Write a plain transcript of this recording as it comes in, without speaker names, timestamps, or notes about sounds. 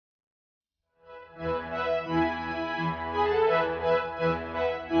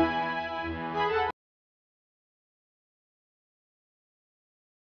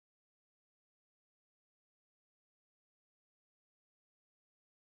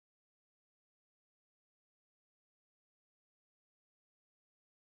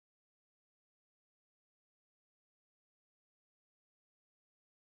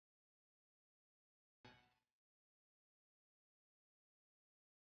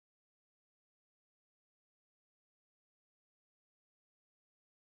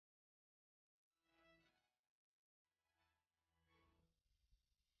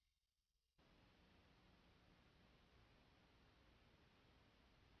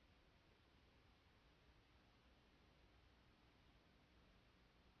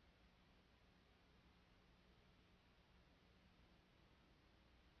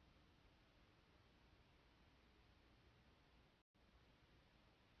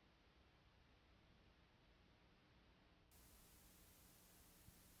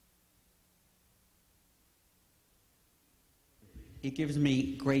It gives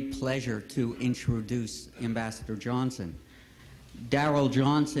me great pleasure to introduce Ambassador Johnson. Darryl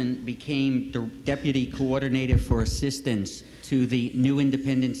Johnson became the Deputy Coordinator for Assistance to the new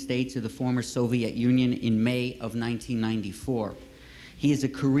independent states of the former Soviet Union in May of 1994. He is a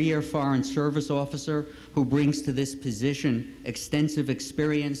career Foreign Service officer who brings to this position extensive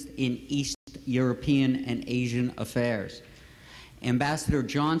experience in East European and Asian affairs. Ambassador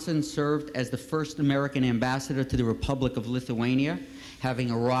Johnson served as the first American ambassador to the Republic of Lithuania, having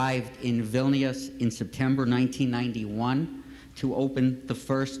arrived in Vilnius in September 1991 to open the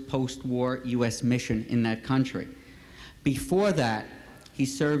first post-war U.S. mission in that country. Before that, he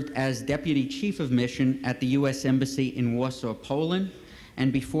served as Deputy Chief of Mission at the U.S. Embassy in Warsaw, Poland,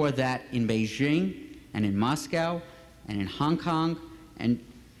 and before that in Beijing, and in Moscow, and in Hong Kong, and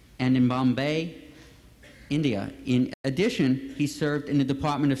in Bombay, India. In addition, he served in the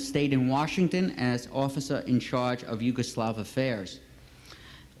Department of State in Washington as officer in charge of Yugoslav affairs,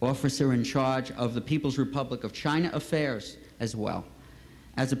 officer in charge of the People's Republic of China affairs as well.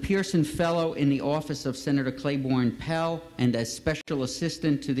 As a Pearson Fellow in the office of Senator Claiborne Pell and as Special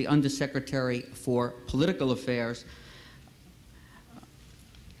Assistant to the Undersecretary for Political Affairs.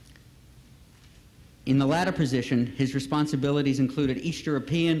 In the latter position, his responsibilities included East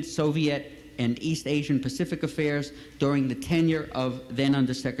European, Soviet, and East Asian Pacific affairs during the tenure of then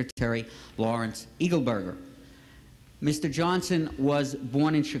Undersecretary Lawrence Eagleburger. Mr. Johnson was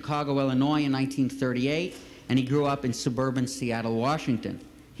born in Chicago, Illinois in 1938, and he grew up in suburban Seattle, Washington.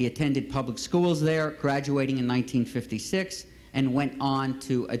 He attended public schools there, graduating in 1956, and went on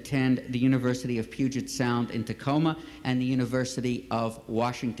to attend the University of Puget Sound in Tacoma and the University of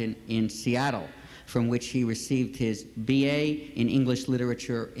Washington in Seattle, from which he received his BA in English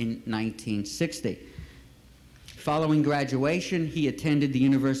Literature in 1960. Following graduation, he attended the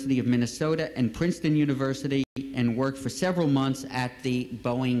University of Minnesota and Princeton University and worked for several months at the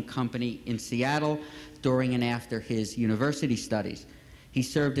Boeing Company in Seattle during and after his university studies. He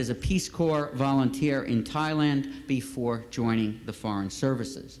served as a Peace Corps volunteer in Thailand before joining the Foreign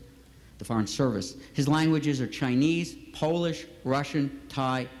Service. His languages are Chinese, Polish, Russian,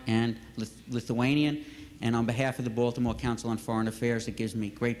 Thai, and Lithuanian. And on behalf of the Baltimore Council on Foreign Affairs, it gives me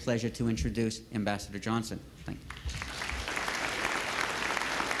great pleasure to introduce Ambassador Johnson. Thank you.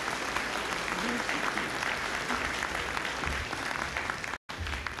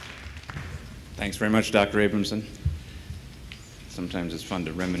 Thanks very much, Dr. Abramson. Sometimes it's fun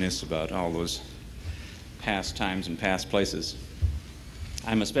to reminisce about all those past times and past places.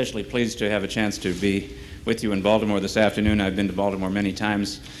 I'm especially pleased to have a chance to be with you in Baltimore this afternoon. I've been to Baltimore many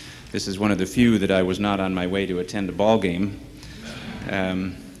times. This is one of the few that I was not on my way to attend a ball game.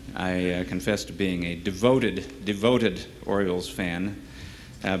 I confess to being a devoted Orioles fan,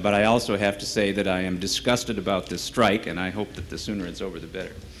 but I also have to say that I am disgusted about this strike, and I hope that the sooner it's over, the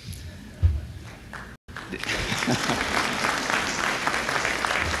better.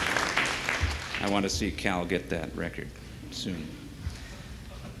 I want to see Cal get that record soon.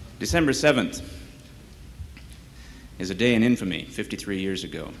 December 7th is a day in infamy. 53 years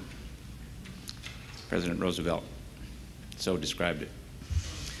ago, President Roosevelt so described it.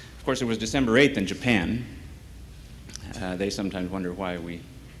 Of course, it was December 8th in Japan. They sometimes wonder why we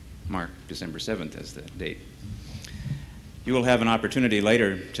mark December 7th as the date. You will have an opportunity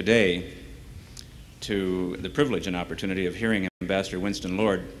later today the privilege and opportunity of hearing Ambassador Winston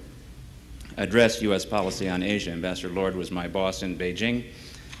Lord address U.S. policy on Asia. Ambassador Lord was my boss in Beijing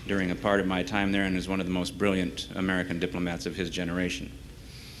during a part of my time there and is one of the most brilliant American diplomats of his generation.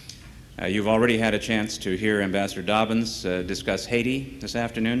 You've already had a chance to hear Ambassador Dobbins discuss Haiti this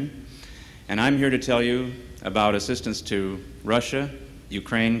afternoon, and I'm here to tell you about assistance to Russia,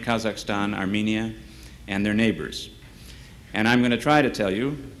 Ukraine, Kazakhstan, Armenia, and their neighbors. And I'm going to try to tell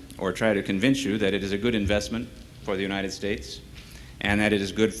you, or try to convince you, that it is a good investment for the United States and that it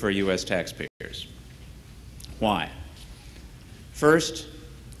is good for U.S. taxpayers. Why? First,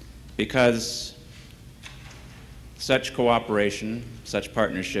 because such cooperation, such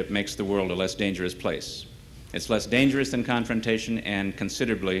partnership makes the world a less dangerous place. It's less dangerous than confrontation and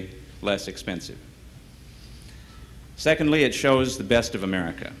considerably less expensive. Secondly, it shows the best of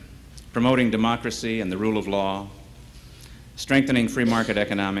America, promoting democracy and the rule of law, strengthening free market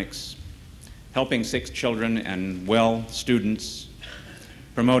economics, helping sick children and well students,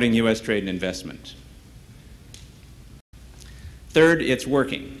 promoting U.S. trade and investment. Third, it's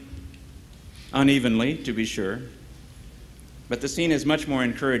working. Unevenly, to be sure, but the scene is much more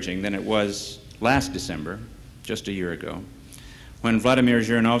encouraging than it was last December, just a year ago, when Vladimir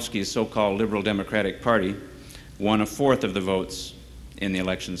Zhirinovsky's so-called Liberal Democratic Party won 1/4 of the votes in the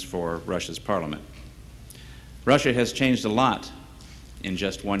elections for Russia's parliament. Russia has changed a lot in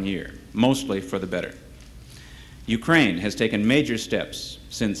just 1 year, mostly for the better. Ukraine has taken major steps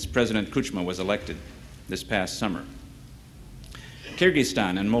since President Kuchma was elected this past summer.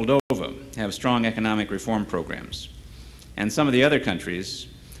 Kyrgyzstan and Moldova have strong economic reform programs, and some of the other countries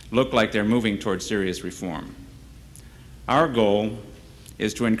look like they're moving toward serious reform. Our goal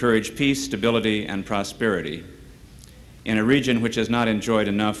is to encourage peace, stability, and prosperity in a region which has not enjoyed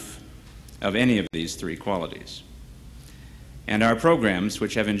enough of any of these three qualities. And our programs,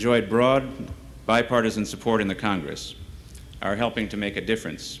 which have enjoyed broad bipartisan support in the Congress, are helping to make a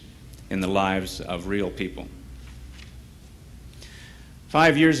difference in the lives of real people.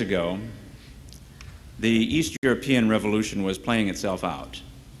 5 years ago, the East European Revolution was playing itself out.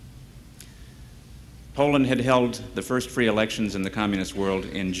 Poland had held the first free elections in the communist world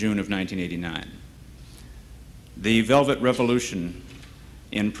in June of 1989. The Velvet Revolution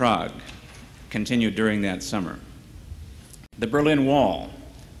in Prague continued during that summer. The Berlin Wall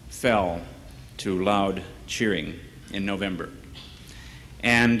fell to loud cheering in November,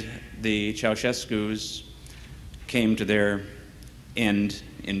 and the Ceausescus came to their end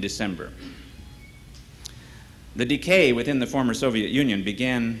in December. The decay within the former Soviet Union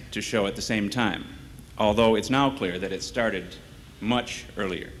began to show at the same time, although it's now clear that it started much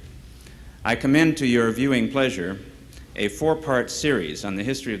earlier. I commend to your viewing pleasure a 4-part series on the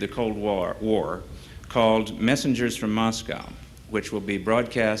history of the Cold War called Messengers from Moscow, which will be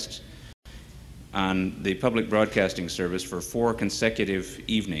broadcast on the public broadcasting service for 4 consecutive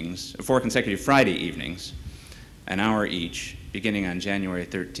Friday evenings, an hour each, beginning on January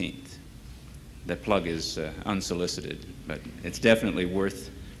 13th. The plug is unsolicited, but it's definitely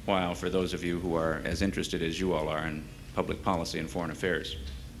worthwhile for those of you who are as interested as you all are in public policy and foreign affairs.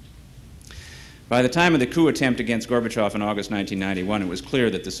 By the time of the coup attempt against Gorbachev in August 1991, it was clear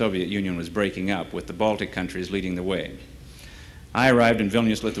that the Soviet Union was breaking up, with the Baltic countries leading the way. I arrived in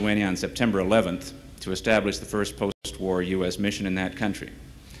Vilnius, Lithuania on September 11th to establish the first post-war U.S. mission in that country.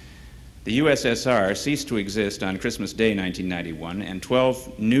 The USSR ceased to exist on Christmas Day 1991, and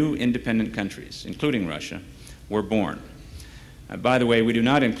 12 new independent countries, including Russia, were born. By the way, we do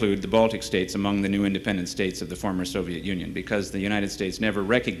not include the Baltic states among the new independent states of the former Soviet Union because the United States never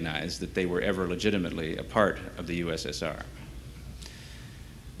recognized that they were ever legitimately a part of the USSR.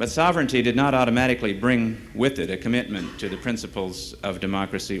 But sovereignty did not automatically bring with it a commitment to the principles of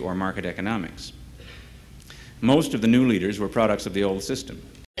democracy or market economics. Most of the new leaders were products of the old system,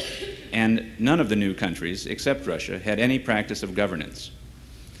 and none of the new countries, except Russia, had any practice of governance.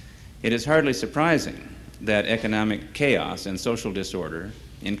 It is hardly surprising that economic chaos and social disorder,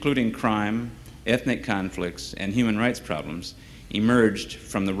 including crime, ethnic conflicts, and human rights problems, emerged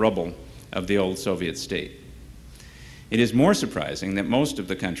from the rubble of the old Soviet state. It is more surprising that most of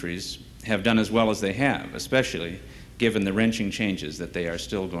the countries have done as well as they have, especially given the wrenching changes that they are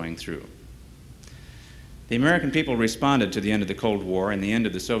still going through. The American people responded to the end of the Cold War and the end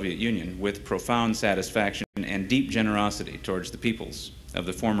of the Soviet Union with profound satisfaction and deep generosity towards the peoples of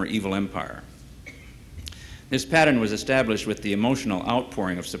the former evil empire. This pattern was established with the emotional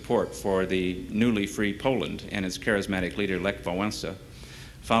outpouring of support for the newly free Poland and its charismatic leader Lech Wałęsa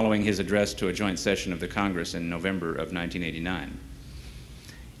following his address to a joint session of the Congress in November of 1989.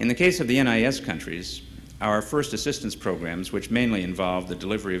 In the case of the NIS countries, our first assistance programs, which mainly involved the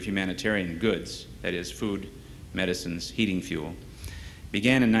delivery of humanitarian goods, that is, food, medicines, heating fuel,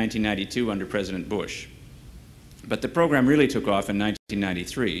 began in 1992 under President Bush. But the program really took off in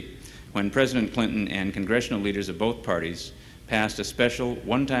 1993 when President Clinton and congressional leaders of both parties passed a special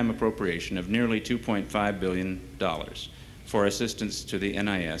one-time appropriation of nearly $2.5 billion for assistance to the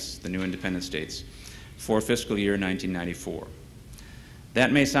NIS, the new independent states, for fiscal year 1994.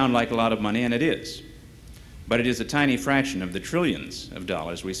 That may sound like a lot of money, and it is, but it is a tiny fraction of the trillions of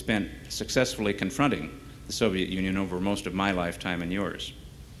dollars we spent successfully confronting the Soviet Union over most of my lifetime and yours.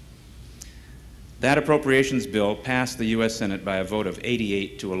 That appropriations bill passed the U.S. Senate by a vote of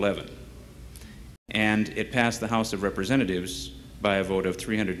 88 to 11, and it passed the House of Representatives by a vote of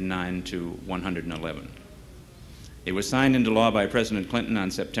 309 to 111. It was signed into law by President Clinton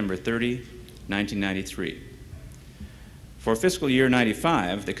on September 30, 1993. For fiscal year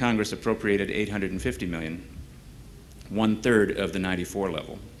 95, the Congress appropriated $850 million, one-third of the 94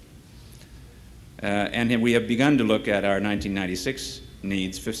 level. And we have begun to look at our 1996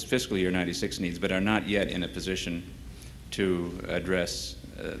 needs, fiscal year 96 needs, but are not yet in a position to address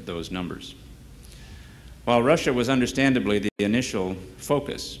those numbers. While Russia was understandably the initial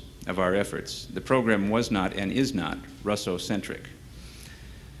focus of our efforts, the program was not and is not Russo-centric.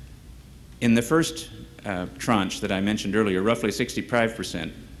 In the first tranche that I mentioned earlier, roughly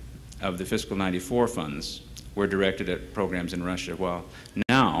 65% of the fiscal 94 funds were directed at programs in Russia, while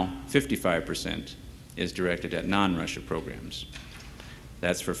now 55% is directed at non-Russia programs.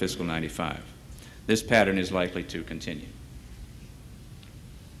 That's for fiscal 95. This pattern is likely to continue.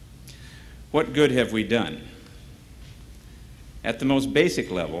 What good have we done? At the most basic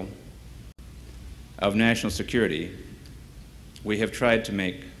level of national security, we have tried to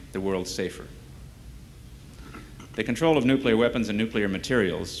make the world safer. The control of nuclear weapons and nuclear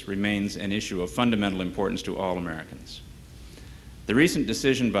materials remains an issue of fundamental importance to all Americans. The recent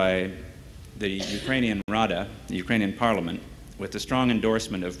decision by the Ukrainian Rada, the Ukrainian Parliament, with the strong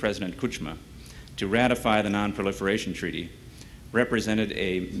endorsement of President Kuchma to ratify the Non-Proliferation Treaty, represented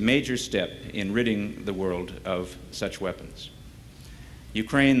a major step in ridding the world of such weapons.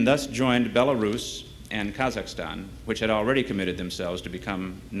 Ukraine thus joined Belarus and Kazakhstan, which had already committed themselves to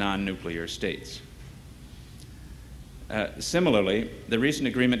become non-nuclear states. Similarly, the recent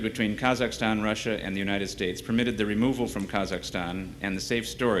agreement between Kazakhstan, Russia, and the United States permitted the removal from Kazakhstan and the safe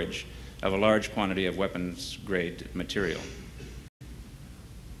storage of a large quantity of weapons-grade material.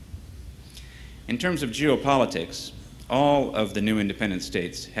 In terms of geopolitics, all of the new independent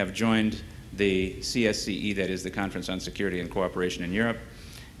states have joined the CSCE, that is the Conference on Security and Cooperation in Europe,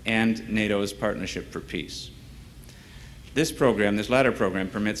 and NATO's Partnership for Peace. This program, this latter program,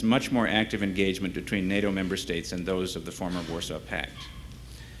 permits much more active engagement between NATO member states and those of the former Warsaw Pact.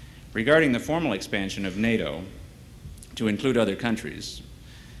 Regarding the formal expansion of NATO to include other countries,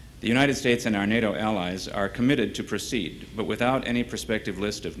 the United States and our NATO allies are committed to proceed, but without any prospective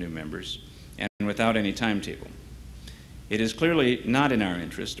list of new members and without any timetable. It is clearly not in our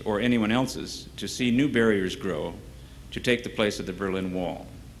interest, or anyone else's, to see new barriers grow to take the place of the Berlin Wall,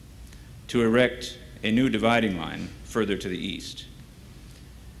 to erect a new dividing line further to the east.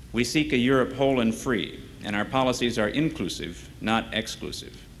 We seek a Europe whole and free, and our policies are inclusive, not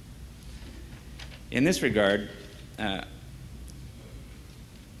exclusive. In this regard,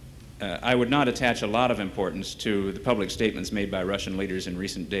 I would not attach a lot of importance to the public statements made by Russian leaders in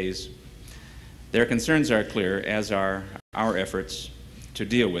recent days. Their concerns are clear, as are our efforts to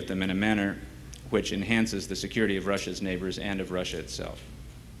deal with them in a manner which enhances the security of Russia's neighbors and of Russia itself.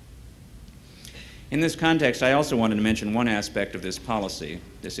 In this context, I also wanted to mention one aspect of this policy,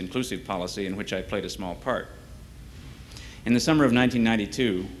 this inclusive policy, in which I played a small part. In the summer of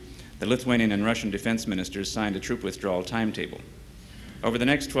 1992, the Lithuanian and Russian defense ministers signed a troop withdrawal timetable. Over the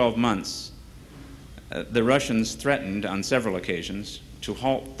next 12 months, the Russians threatened on several occasions to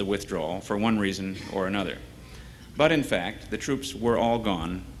halt the withdrawal for one reason or another. But in fact, the troops were all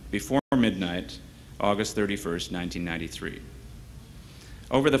gone before midnight, August 31st, 1993.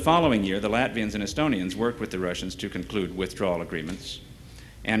 Over the following year, the Latvians and Estonians worked with the Russians to conclude withdrawal agreements,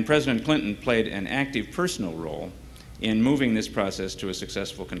 and President Clinton played an active personal role in moving this process to a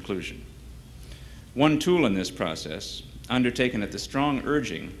successful conclusion. One tool in this process, undertaken at the strong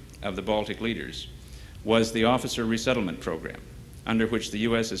urging of the Baltic leaders, was the Officer Resettlement Program, under which the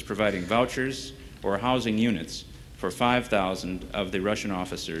U.S. is providing vouchers or housing units for 5,000 of the Russian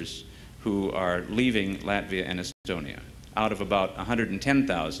officers who are leaving Latvia and Estonia, out of about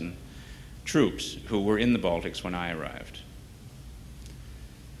 110,000 troops who were in the Baltics when I arrived.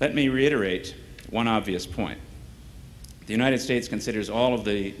 Let me reiterate one obvious point. The United States considers all of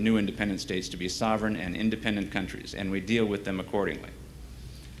the new independent states to be sovereign and independent countries, and we deal with them accordingly.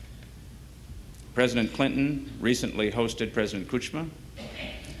 President Clinton recently hosted President Kuchma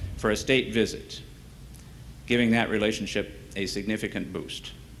for a state visit, giving that relationship a significant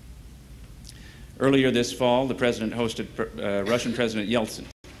boost. Earlier this fall, the President hosted Russian President Yeltsin.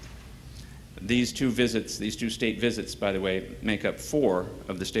 These two state visits, by the way, make up 4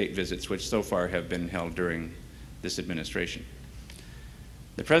 of the state visits which so far have been held during this administration.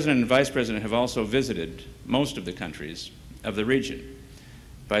 The President and Vice President have also visited most of the countries of the region.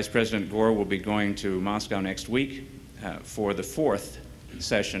 Vice President Gore will be going to Moscow next week for the 4th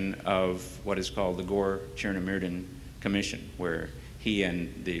session of what is called the Gore-Chernomyrdin Commission, where he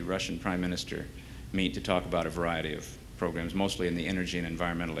and the Russian Prime Minister meet to talk about a variety of programs, mostly in the energy and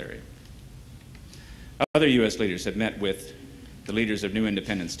environmental area. Other U.S. leaders have met with the leaders of new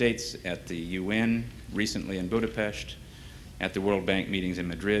independent states at the UN, recently in Budapest, at the World Bank meetings in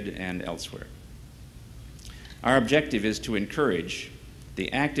Madrid and elsewhere. Our objective is to encourage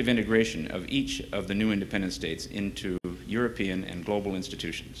the active integration of each of the new independent states into European and global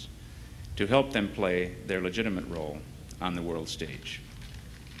institutions to help them play their legitimate role on the world stage.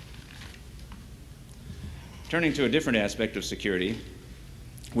 Turning to a different aspect of security,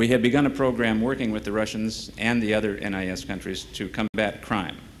 we have begun a program working with the Russians and the other NIS countries to combat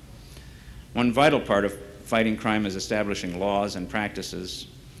crime. One vital part of fighting crime is establishing laws and practices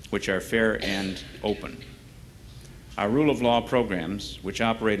which are fair and open. Our rule of law programs, which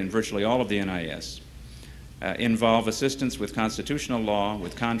operate in virtually all of the NIS, involve assistance with constitutional law,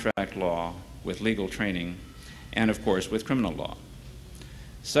 with contract law, with legal training, and of course with criminal law.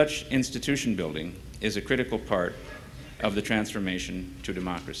 Such institution building is a critical part of the transformation to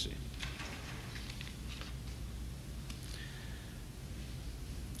democracy.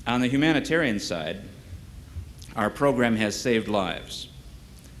 On the humanitarian side, our program has saved lives.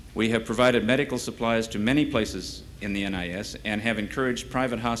 We have provided medical supplies to many places in the NIS and have encouraged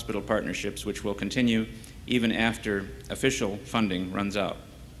private hospital partnerships, which will continue even after official funding runs out.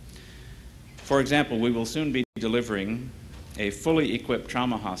 For example, we will soon be delivering a fully equipped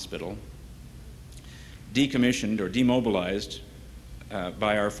trauma hospital decommissioned or demobilized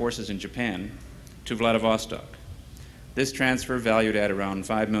by our forces in Japan to Vladivostok. This transfer, valued at around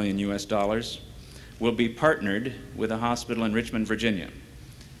 $5 million US, will be partnered with a hospital in Richmond, Virginia,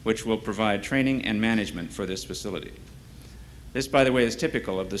 which will provide training and management for this facility. This, by the way, is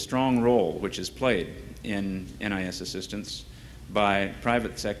typical of the strong role which is played in NIS assistance by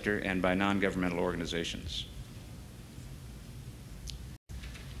private sector and by non-governmental organizations.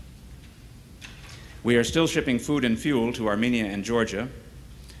 We are still shipping food and fuel to Armenia and Georgia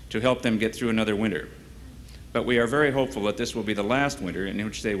to help them get through another winter. But we are very hopeful that this will be the last winter in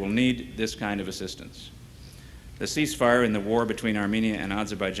which they will need this kind of assistance. The ceasefire in the war between Armenia and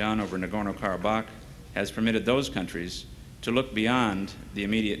Azerbaijan over Nagorno-Karabakh has permitted those countries to look beyond the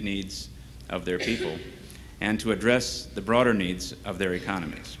immediate needs of their people and to address the broader needs of their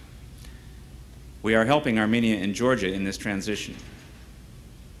economies. We are helping Armenia and Georgia in this transition.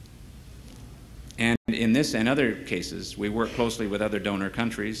 And in this and other cases, we work closely with other donor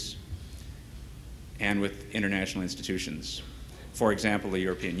countries and with international institutions. For example, the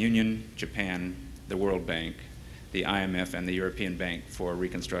European Union, Japan, the World Bank, the IMF, and the European Bank for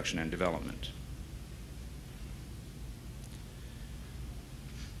Reconstruction and Development.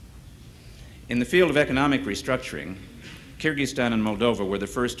 In the field of economic restructuring, Kyrgyzstan and Moldova were the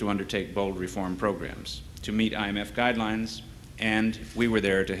first to undertake bold reform programs to meet IMF guidelines, and we were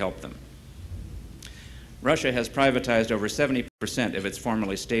there to help them. Russia has privatized over 70% of its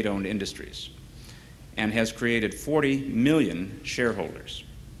formerly state-owned industries and has created 40 million shareholders,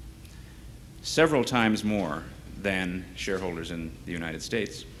 several times more than shareholders in the United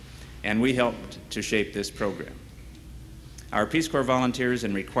States, and we helped to shape this program. Our Peace Corps volunteers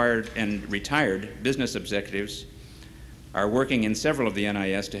and retired business executives are working in several of the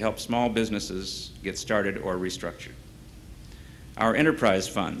NIS to help small businesses get started or restructured. Our enterprise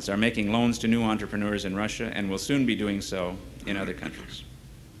funds are making loans to new entrepreneurs in Russia and will soon be doing so in other countries.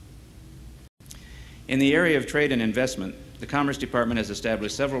 In the area of trade and investment, the Commerce Department has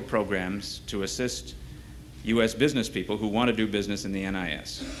established several programs to assist U.S. business people who want to do business in the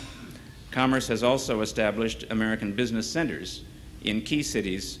NIS. Commerce has also established American business centers in key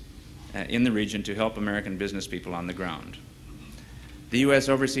cities in the region to help American business people on the ground. The U.S.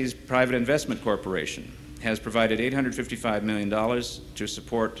 Overseas Private Investment Corporation has provided $855 million to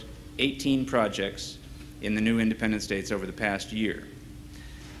support 18 projects in the new independent states over the past year.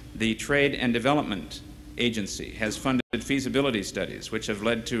 The Trade and Development Agency has funded feasibility studies, which have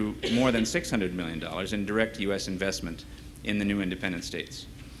led to more than $600 million in direct U.S. investment in the new independent states.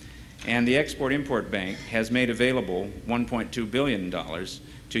 And the Export-Import Bank has made available $1.2 billion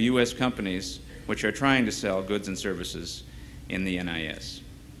to U.S. companies which are trying to sell goods and services in the NIS.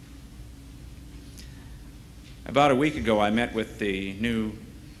 About a week ago, I met with the new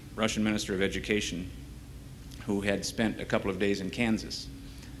Russian Minister of Education, who had spent a couple of days in Kansas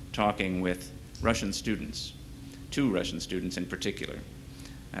talking with Russian students, 2 Russian students in particular,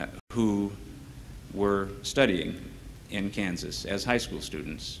 who were studying in Kansas as high school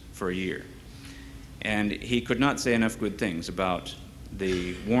students for a year. And he could not say enough good things about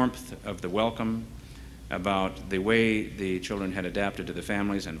the warmth of the welcome, about the way the children had adapted to the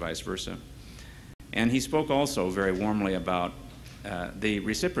families and vice versa. And he spoke also very warmly about the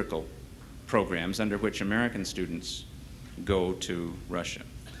reciprocal programs under which American students go to Russia.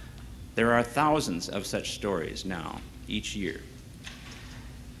 There are thousands of such stories now, each year.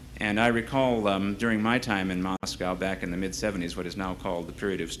 And I recall during my time in Moscow back in the mid-70s, what is now called the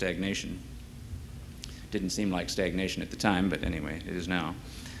period of stagnation. Didn't seem like stagnation at the time, but anyway, it is now.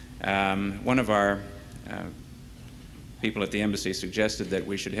 One of our people at the embassy suggested that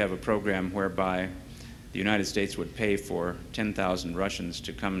we should have a program whereby the United States would pay for 10,000 Russians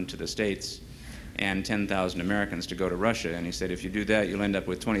to come to the States and 10,000 Americans to go to Russia. And he said, if you do that, you'll end up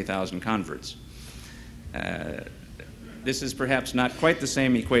with 20,000 converts. This is perhaps not quite the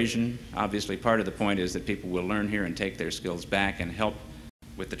same equation. Obviously, part of the point is that people will learn here and take their skills back and help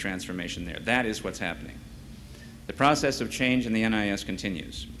with the transformation there. That is what's happening. The process of change in the NIS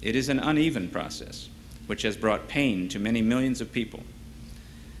continues. It is an uneven process, which has brought pain to many millions of people.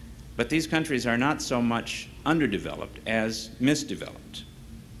 But these countries are not so much underdeveloped as misdeveloped.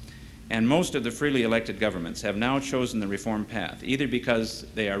 And most of the freely elected governments have now chosen the reform path, either because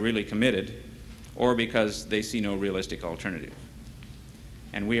they are really committed or because they see no realistic alternative.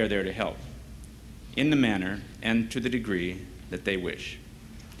 And we are there to help, in the manner and to the degree that they wish.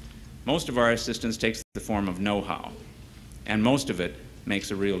 Most of our assistance takes the form of know-how, and most of it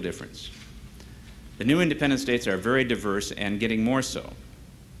makes a real difference. The new independent states are very diverse and getting more so.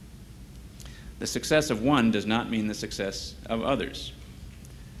 The success of one does not mean the success of others.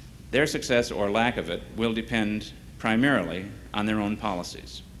 Their success or lack of it will depend primarily on their own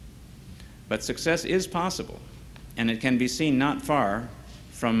policies. But success is possible, and it can be seen not far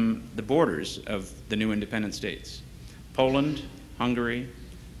from the borders of the new independent states. Poland, Hungary,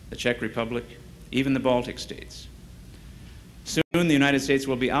 the Czech Republic, even the Baltic states. Soon the United States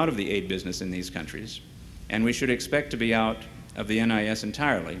will be out of the aid business in these countries, and we should expect to be out of the NIS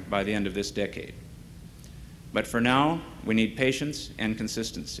entirely by the end of this decade. But for now, we need patience and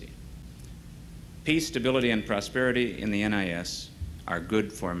consistency. Peace, stability, and prosperity in the NIS are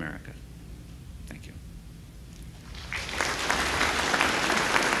good for America. Thank you.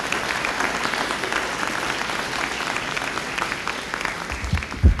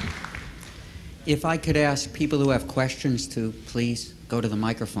 If I could ask people who have questions to please go to the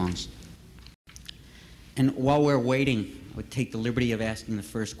microphones. And while we're waiting, I would take the liberty of asking the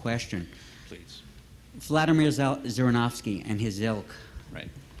first question. Please. Vladimir Zhirinovsky and his ilk,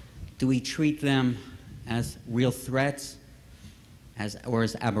 Right. do we treat them as real threats or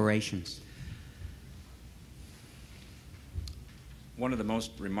as aberrations? One of the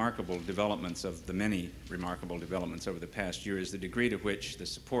most remarkable developments of the many remarkable developments over the past year is the degree to which the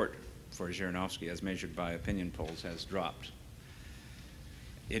support for Zhirinovsky, as measured by opinion polls, has dropped.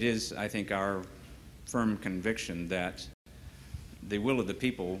 It is, I think, our firm conviction that the will of the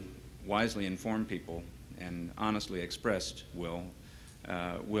people, wisely informed people, and honestly expressed will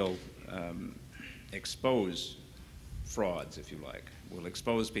expose frauds, if you like, will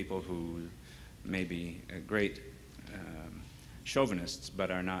expose people who may be great chauvinists but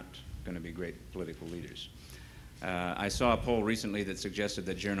are not going to be great political leaders. I saw a poll recently that suggested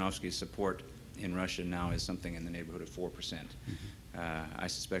that Zhirinovsky's support in Russia now is something in the neighborhood of 4%. I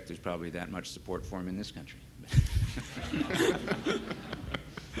suspect there's probably that much support for him in this country.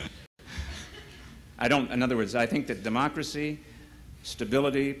 In other words, I think that democracy,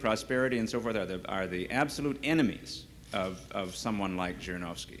 stability, prosperity, and so forth are the absolute enemies of someone like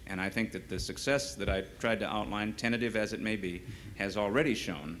Zhirinovsky. And I think that the success that I tried to outline, tentative as it may be, has already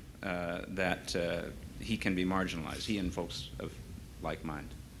shown that he can be marginalized, he and folks of like mind.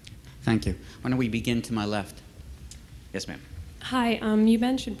 Thank you. Why don't we begin to my left? Yes, ma'am. Hi. You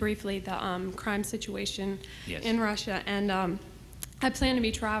mentioned briefly the crime situation Yes. in Russia, and I plan to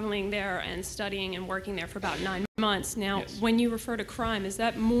be traveling there and studying and working there for about 9 months. Now, Yes. when you refer to crime, is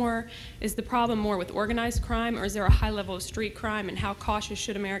the problem more with organized crime, or is there a high level of street crime, and how cautious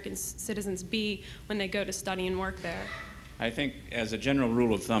should American citizens be when they go to study and work there? I think, as a general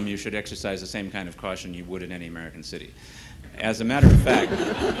rule of thumb, you should exercise the same kind of caution you would in any American city. As a matter of fact,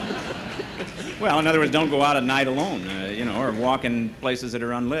 well, in other words, don't go out at night alone, or walk in places that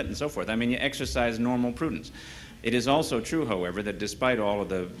are unlit and so forth. I mean, you exercise normal prudence. It is also true, however, that despite all of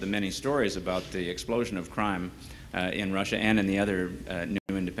the many stories about the explosion of crime in Russia and in the other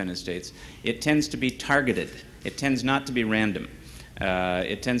new independent states, it tends to be targeted. It tends not to be random.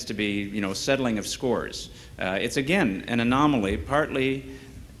 It tends to be, settling of scores. It's, again, an anomaly, partly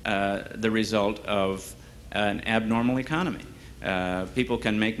the result of an abnormal economy. People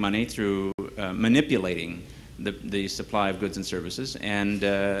can make money through manipulating the supply of goods and services, and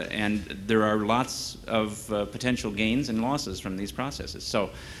there are lots of potential gains and losses from these processes. So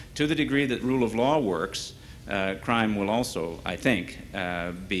to the degree that rule of law works, crime will also, I think,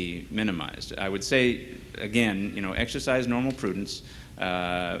 be minimized. I would say, again, exercise normal prudence.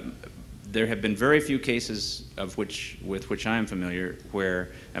 There have been very few cases with which I am familiar where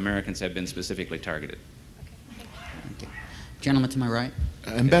Americans have been specifically targeted. Okay. Gentleman to my right.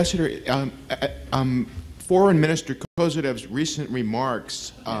 Ambassador, Foreign Minister Kozyrev's recent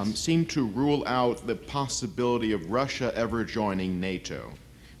remarks seem to rule out the possibility of Russia ever joining NATO.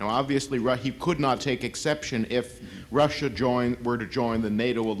 Now, obviously, he could not take exception if Russia were to join the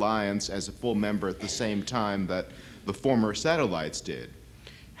NATO alliance as a full member at the same time that the former satellites did.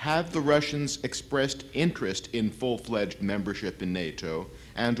 Have the Russians expressed interest in full-fledged membership in NATO,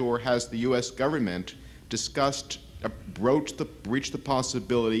 and/or has the U.S. government broached the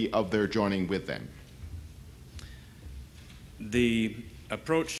possibility of their joining with them? The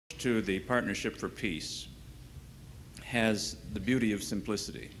approach to the Partnership for Peace has the beauty of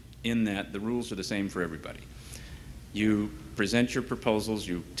simplicity in that the rules are the same for everybody. You present your proposals,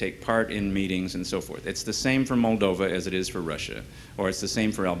 you take part in meetings and so forth. It's the same for Moldova as it is for Russia, or it's the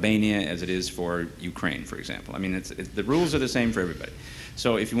same for Albania as it is for Ukraine, for example. I mean, the rules are the same for everybody.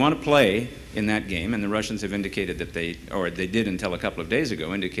 So if you want to play in that game, and the Russians have indicated that they did until a couple of days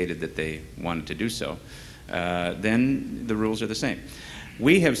ago, indicated that they wanted to do so, then the rules are the same.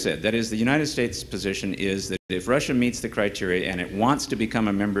 We have said, that is, the United States' position is that if Russia meets the criteria and it wants to become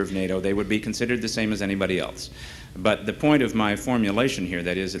a member of NATO, they would be considered the same as anybody else. But the point of my formulation here,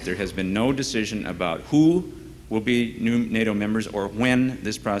 that is, that there has been no decision about who will be new NATO members or when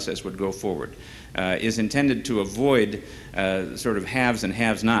this process would go forward, is intended to avoid sort of haves and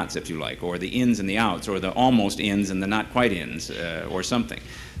have-nots, if you like, or the ins and the outs, or the almost ins and the not quite ins, or something.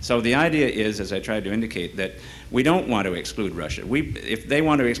 So the idea is, as I tried to indicate, that we don't want to exclude Russia. If they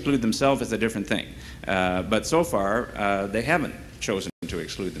want to exclude themselves, it's a different thing. But so far, they haven't chosen to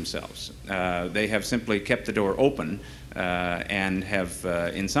exclude themselves. They have simply kept the door open and have,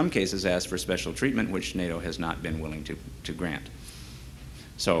 in some cases, asked for special treatment, which NATO has not been willing to grant.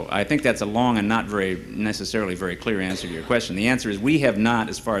 So I think that's a long and not necessarily very clear answer to your question. The answer is we have not,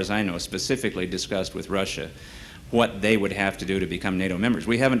 as far as I know, specifically discussed with Russia what they would have to do to become NATO members.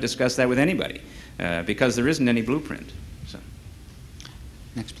 We haven't discussed that with anybody because there isn't any blueprint. So.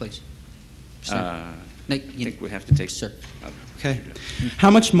 Next, please. I think we have to take... Sir. Okay.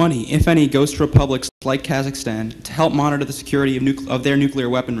 How much money, if any, goes to republics like Kazakhstan to help monitor the security of their nuclear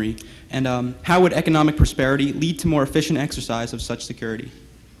weaponry? And how would economic prosperity lead to more efficient exercise of such security?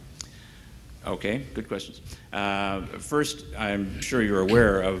 Okay, good questions. First, I'm sure you're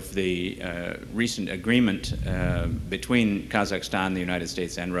aware of the recent agreement between Kazakhstan, the United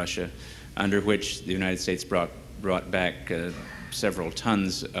States, and Russia, under which the United States brought back several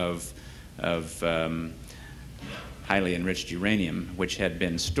tons of highly enriched uranium, which had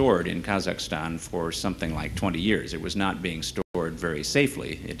been stored in Kazakhstan for something like 20 years. It was not being stored very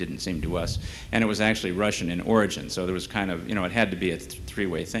safely, it didn't seem to us, and it was actually Russian in origin, so there was kind of, it had to be a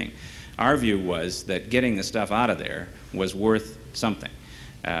three-way thing. Our view was that getting the stuff out of there was worth something.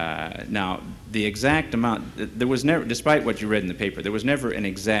 Now, the exact amount, there was never, despite what you read in the paper, there was never an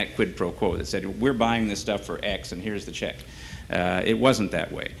exact quid pro quo that said, we're buying this stuff for X and here's the check. It wasn't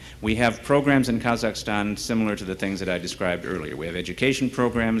that way. We have programs in Kazakhstan similar to the things that I described earlier. We have education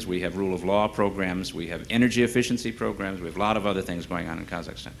programs, we have rule of law programs, we have energy efficiency programs, we have a lot of other things going on in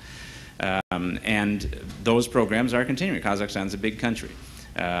Kazakhstan. And those programs are continuing. Kazakhstan's a big country.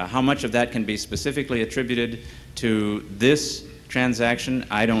 How much of that can be specifically attributed to this transaction,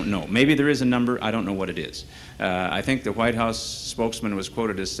 I don't know. Maybe there is a number, I don't know what it is. I think the White House spokesman was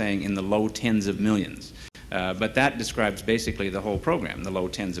quoted as saying in the low tens of millions. But that describes basically the whole program. The low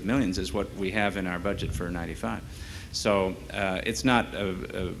tens of millions is what we have in our budget for '95. So it's not a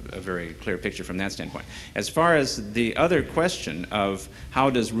very clear picture from that standpoint. As far as the other question of how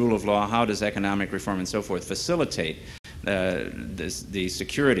does rule of law, how does economic reform and so forth facilitate the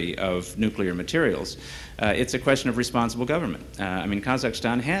security of nuclear materials, it's a question of responsible government. I mean,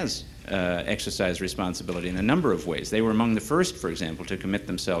 Kazakhstan has exercised responsibility in a number of ways. They were among the first, for example, to commit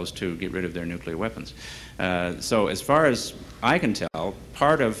themselves to get rid of their nuclear weapons. So as far as I can tell,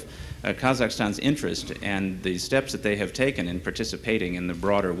 part of Kazakhstan's interest and the steps that they have taken in participating in the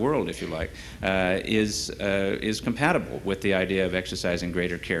broader world, if you like, is compatible with the idea of exercising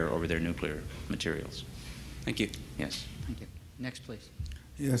greater care over their nuclear materials. Thank you. Yes. Thank you. Next, please.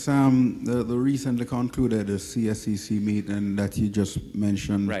 Yes, the recently concluded CSCC meeting that you just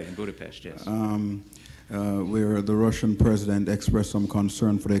mentioned. Right, in Budapest, yes. Where the Russian president expressed some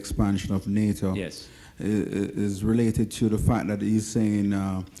concern for the expansion of NATO. Yes. Is related to the fact that he's saying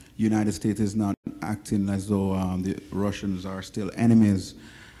United States is not acting as though the Russians are still enemies.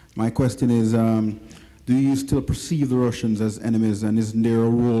 My question is, do you still perceive the Russians as enemies, and isn't there a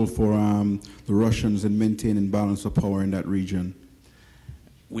role for the Russians in maintaining balance of power in that region?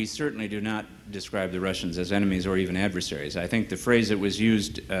 We certainly do not describe the Russians as enemies or even adversaries. I think the phrase that was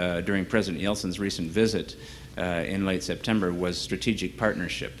used during President Yeltsin's recent visit in late September was strategic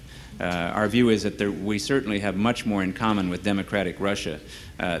partnership. Our view is that we certainly have much more in common with democratic Russia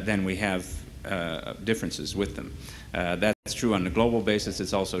than we have differences with them. That's true on a global basis.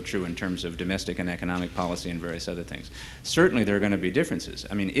 It's also true in terms of domestic and economic policy and various other things. Certainly there are going to be differences.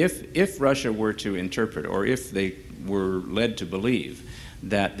 I mean, if Russia were to interpret, or if they were led to believe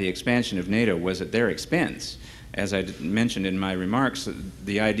that the expansion of NATO was at their expense, as I mentioned in my remarks,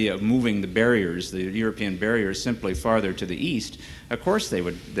 the idea of moving the barriers, the European barriers, simply farther to the east, of course they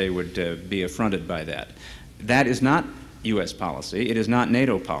would be affronted by that. That is not U.S. policy. It is not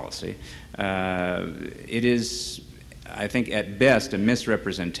NATO policy. It is, I think, at best, a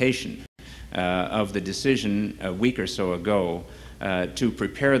misrepresentation of the decision a week or so ago to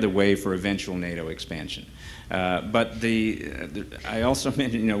prepare the way for eventual NATO expansion. But I also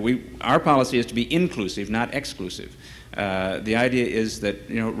mentioned, our policy is to be inclusive, not exclusive. The idea is that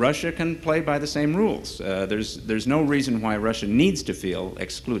Russia can play by the same rules. There's no reason why Russia needs to feel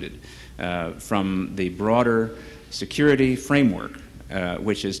excluded from the broader security framework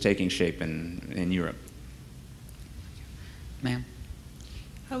which is taking shape in Europe. Ma'am?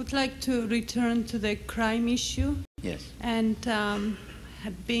 I would like to return to the crime issue. Yes. And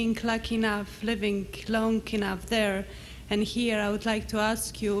being lucky enough, living long enough there and here, I would like to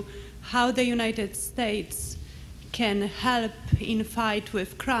ask you how the United States can help in fight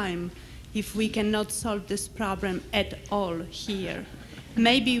with crime if we cannot solve this problem at all here.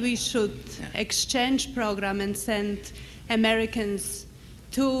 Maybe we should exchange program and send Americans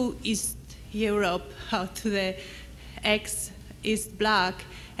to East Europe, to the ex-East Bloc,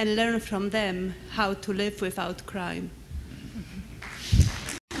 and learn from them how to live without crime.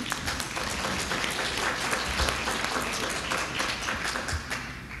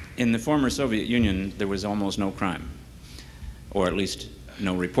 In the former Soviet Union, there was almost no crime, or at least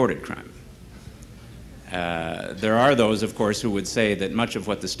no reported crime. There are those, of course, who would say that much of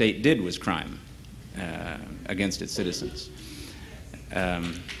what the state did was crime against its citizens.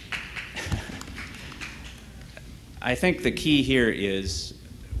 I think the key here is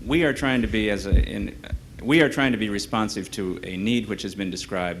we are trying to be responsive to a need which has been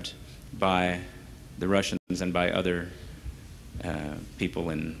described by the Russians and by other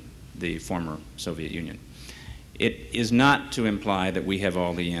people in the former Soviet Union. It is not to imply that we have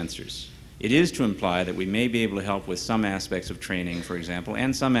all the answers. It is to imply that we may be able to help with some aspects of training, for example,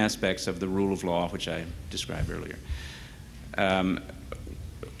 and some aspects of the rule of law, which I described earlier.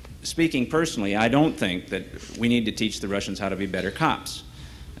 Speaking personally, I don't think that we need to teach the Russians how to be better cops.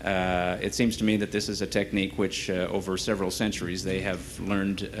 It seems to me that this is a technique which, over several centuries, they have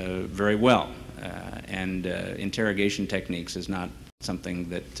learned very well. And interrogation techniques is not something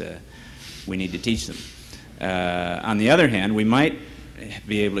that we need to teach them. On the other hand, we might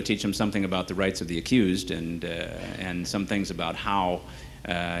be able to teach them something about the rights of the accused and some things about how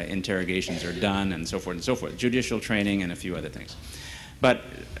interrogations are done and so forth and so forth, judicial training and a few other things. But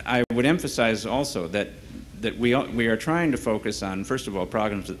I would emphasize also that we are trying to focus on, first of all,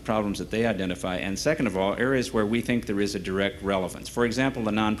 problems that they identify, and second of all, areas where we think there is a direct relevance. For example,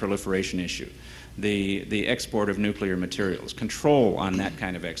 the non-proliferation issue, the export of nuclear materials, control on that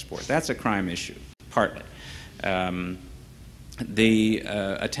kind of export. That's a crime issue, partly. The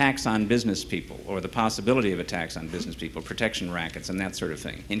attacks on business people, or the possibility of attacks on business people, protection rackets and that sort of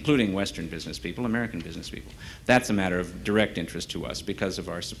thing, including Western business people, American business people. That's a matter of direct interest to us because of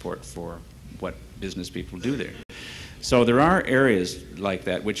our support for what business people do there. So there are areas like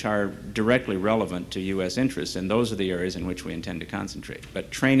that which are directly relevant to U.S. interests, and those are the areas in which we intend to concentrate. But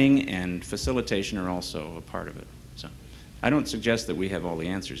training and facilitation are also a part of it. So I don't suggest that we have all the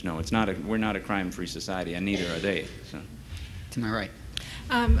answers. No, we're not a crime-free society, and neither are they. So. To my right.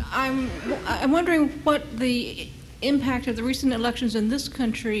 I'm wondering what the impact of the recent elections in this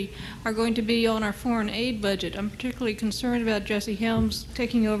country are going to be on our foreign aid budget. I'm particularly concerned about Jesse Helms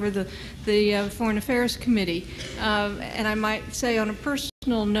taking over the Foreign Affairs Committee. And I might say on a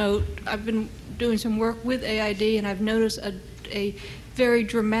personal note, I've been doing some work with AID, and I've noticed a very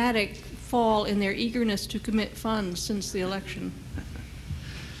dramatic fall in their eagerness to commit funds since the election.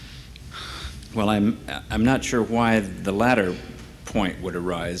 Well, I'm not sure why the latter point would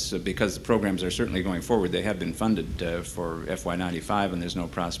arise, because the programs are certainly going forward. They have been funded for FY95, and there's no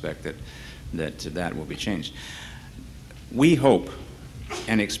prospect that will be changed. We hope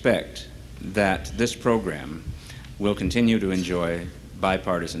and expect that this program will continue to enjoy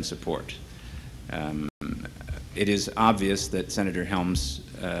bipartisan support. It is obvious that Senator Helms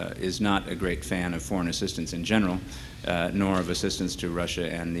is not a great fan of foreign assistance in general, nor of assistance to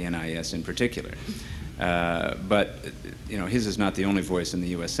Russia and the NIS in particular. But his is not the only voice in the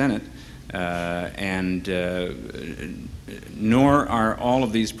U.S. Senate, and nor are all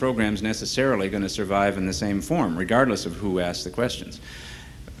of these programs necessarily going to survive in the same form, regardless of who asks the questions.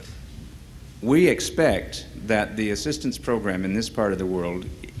 We expect that the assistance program in this part of the world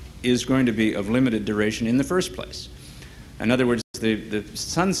is going to be of limited duration in the first place. In other words, the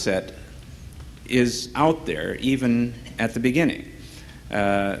sunset is out there even at the beginning.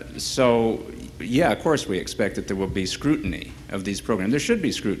 So, yeah, of course we expect that there will be scrutiny of these programs. There should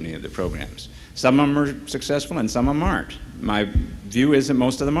be scrutiny of the programs. Some of them are successful and some of them aren't. My view is that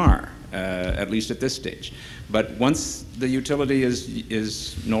most of them are. at least at this stage. But once the utility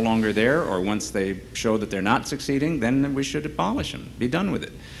is no longer there, or once they show that they're not succeeding, then we should abolish them, be done with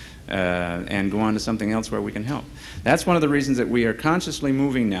it, and go on to something else where we can help. That's one of the reasons that we are consciously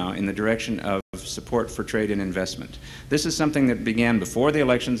moving now in the direction of support for trade and investment. This is something that began before the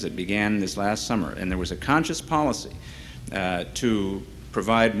elections, it began this last summer, and there was a conscious policy to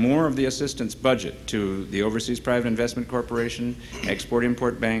provide more of the assistance budget to the Overseas Private Investment Corporation,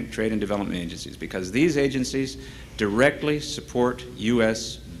 Export-Import Bank, Trade and Development Agencies, because these agencies directly support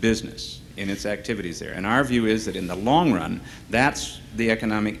U.S. business in its activities there. And our view is that in the long run, that's the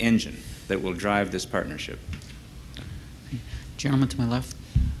economic engine that will drive this partnership. Gentleman to my left.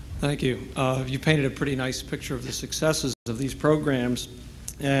 Thank you. You painted a pretty nice picture of the successes of these programs,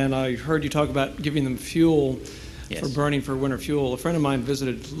 and I heard you talk about giving them fuel for burning for winter fuel. A friend of mine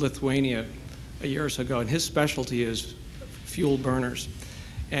visited Lithuania a year or so ago, and his specialty is fuel burners.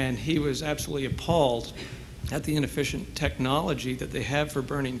 And he was absolutely appalled at the inefficient technology that they have for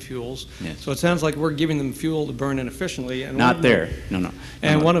burning fuels. Yes. So it sounds like we're giving them fuel to burn inefficiently. And Not there. No.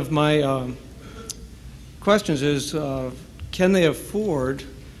 And one of my questions is, can they afford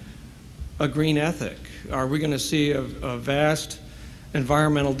a green ethic? Are we going to see a vast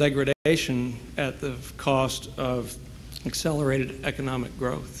environmental degradation at the cost of accelerated economic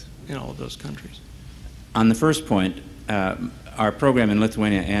growth in all of those countries? On the first point, our program in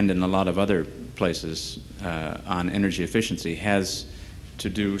Lithuania and in a lot of other places on energy efficiency has to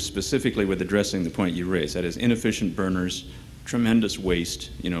do specifically with addressing the point you raised, that is inefficient burners, tremendous waste,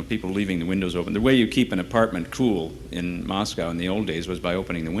 people leaving the windows open. The way you keep an apartment cool in Moscow in the old days was by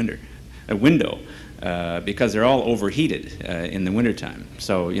opening a window, because they're all overheated in the wintertime.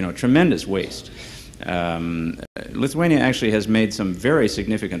 So, tremendous waste. Lithuania actually has made some very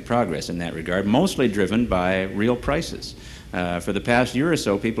significant progress in that regard, mostly driven by real prices. For the past year or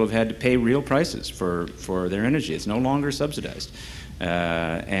so, people have had to pay real prices for their energy. It's no longer subsidized.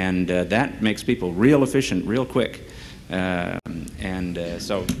 And that makes people real efficient real quick.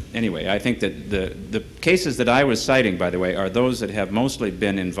 So anyway, I think that the cases that I was citing, by the way, are those that have mostly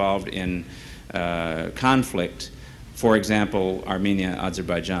been involved in conflict. For example, Armenia,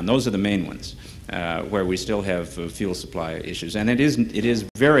 Azerbaijan. Those are the main ones where we still have fuel supply issues. And it is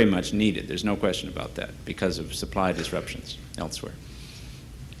very much needed. There's no question about that because of supply disruptions elsewhere.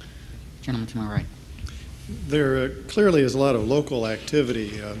 Gentleman to my right. There clearly is a lot of local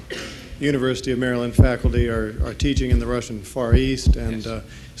activity. University of Maryland faculty are teaching in the Russian Far East, and yes.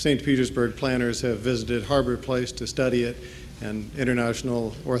 St. Petersburg planners have visited Harbor Place to study it, and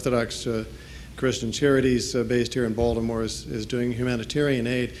International Orthodox Christian Charities based here in Baltimore is doing humanitarian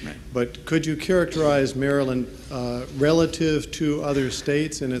aid. Right. But could you characterize Maryland relative to other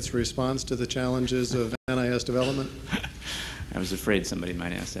states in its response to the challenges of NIS development? I was afraid somebody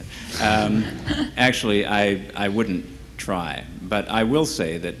might ask that. Actually, I wouldn't try, but I will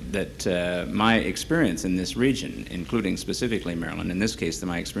say that my experience in this region, including specifically Maryland, in this case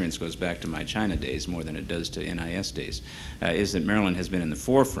my experience goes back to my China days more than it does to NIS days, is that Maryland has been in the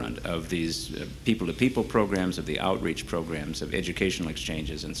forefront of these people-to-people programs, of the outreach programs, of educational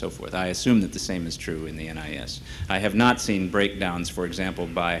exchanges, and so forth. I assume that the same is true in the NIS. I have not seen breakdowns, for example,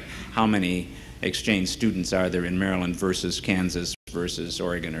 by how many exchange students are there in Maryland versus Kansas versus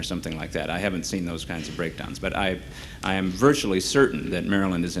Oregon or something like that. I haven't seen those kinds of breakdowns, but I am virtually certain that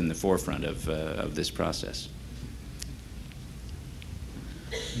Maryland is in the forefront of this process.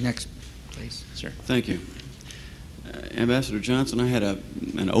 Next, please. Sir. Thank you. Ambassador Johnson, I had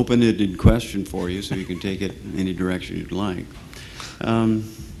an open-ended question for you, so you can take it any direction you'd like.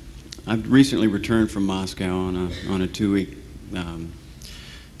 I've recently returned from Moscow on a two-week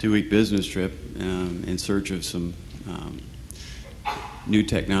business trip in search of some new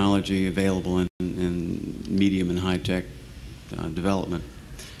technology available in medium and high-tech development,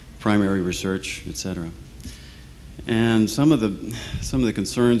 primary research, etc. And some of the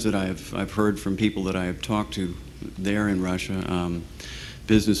concerns that I've heard from people that I have talked to there in Russia,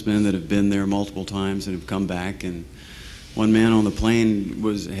 businessmen that have been there multiple times and have come back, and one man on the plane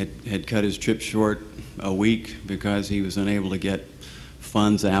had cut his trip short a week because he was unable to get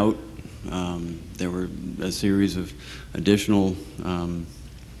funds out. There were a series of additional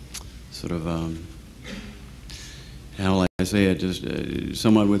how will I say it, just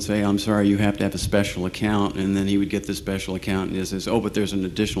someone would say, I'm sorry, you have to have a special account, and then he would get the special account and he says, oh, but there's an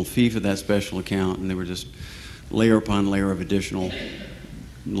additional fee for that special account, and there were just layer upon layer of additional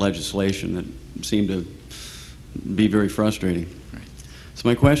legislation that seemed to be very frustrating. Right. So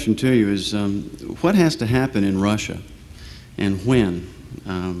my question to you is, what has to happen in Russia and when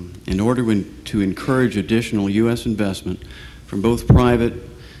in order to encourage additional U.S. investment from both private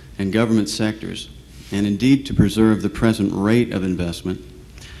and government sectors, and indeed to preserve the present rate of investment,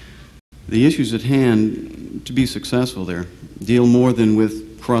 the issues at hand to be successful there deal more than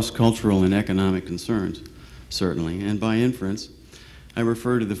with cross-cultural and economic concerns, certainly, and by inference, I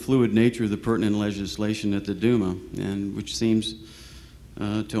refer to the fluid nature of the pertinent legislation at the Duma, and which seems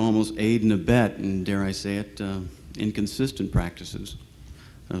to almost aid and abet, and dare I say it, inconsistent practices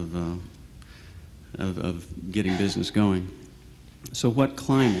of getting business going. So what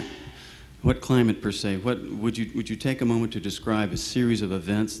climate? What climate per se? What would you take a moment to describe a series of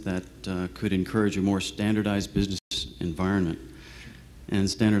events that could encourage a more standardized business environment, and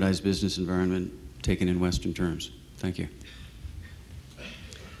standardized business environment taken in Western terms? Thank you.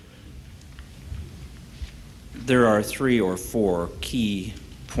 There are 3 or 4 key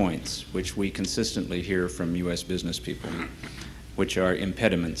points which we consistently hear from U.S. business people, which are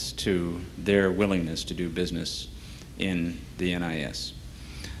impediments to their willingness to do business in the NIS.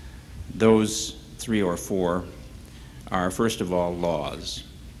 Those 3 or 4 are, first of all, laws,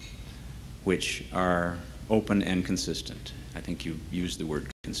 which are open and consistent. I think you used the word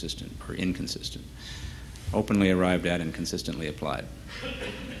consistent or inconsistent. Openly arrived at and consistently applied.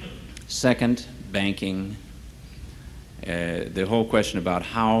 Second, banking. The whole question about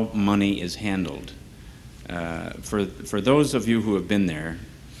how money is handled. For those of you who have been there,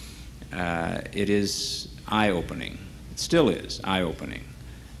 it is eye-opening. It still is eye-opening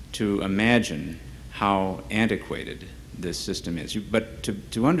to imagine how antiquated this system is. But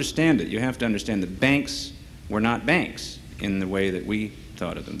to understand it, you have to understand that banks were not banks in the way that we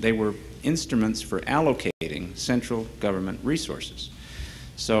thought of them. They were instruments for allocating central government resources.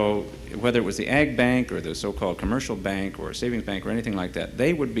 So whether it was the ag bank or the so-called commercial bank or a savings bank or anything like that,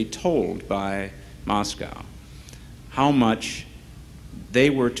 they would be told by Moscow how much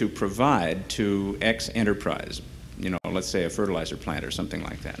they were to provide to X enterprise, let's say a fertilizer plant or something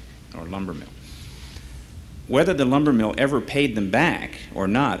like that, or a lumber mill. Whether the lumber mill ever paid them back or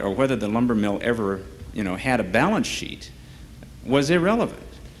not, or whether the lumber mill ever, had a balance sheet, was irrelevant.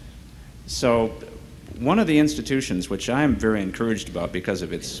 So one of the institutions which I am very encouraged about because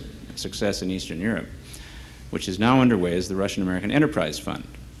of its success in Eastern Europe, which is now underway, is the Russian-American Enterprise Fund.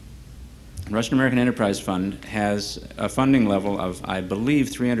 The Russian-American Enterprise Fund has a funding level of, I believe,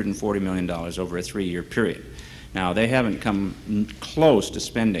 $340 million over a 3-year period. Now, they haven't come close to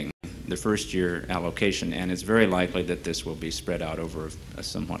spending the first year allocation, and it's very likely that this will be spread out over a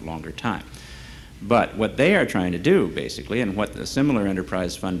somewhat longer time. But what they are trying to do, basically, and what a similar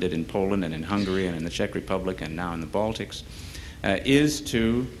enterprise fund did in Poland and in Hungary and in the Czech Republic and now in the Baltics, is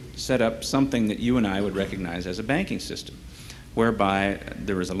to set up something that you and I would recognize as a banking system, whereby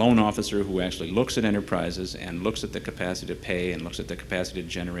there is a loan officer who actually looks at enterprises and looks at the capacity to pay and looks at the capacity to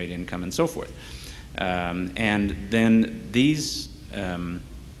generate income and so forth. And then these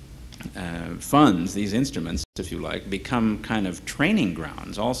funds, these instruments, if you like, become kind of training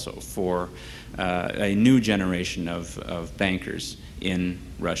grounds also for a new generation of bankers in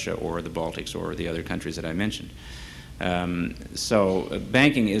Russia or the Baltics or the other countries that I mentioned. So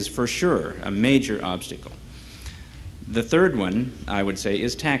banking is for sure a major obstacle. The third one, I would say,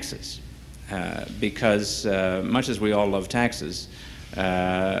 is taxes, because much as we all love taxes,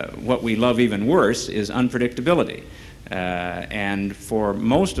 what we love even worse is unpredictability. And for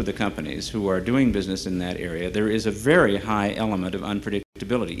most of the companies who are doing business in that area, there is a very high element of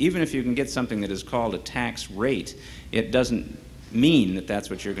unpredictability. Even if you can get something that is called a tax rate, it doesn't mean that that's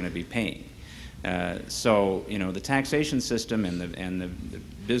what you're going to be paying. So, the taxation system and the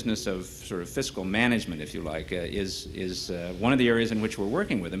business of sort of fiscal management, if you like, is one of the areas in which we're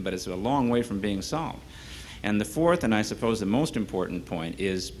working with them, but it's a long way from being solved. And the fourth, and I suppose the most important point,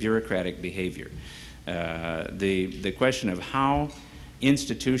 is bureaucratic behavior. The question of how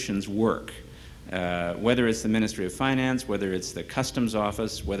institutions work, whether it's the Ministry of Finance, whether it's the Customs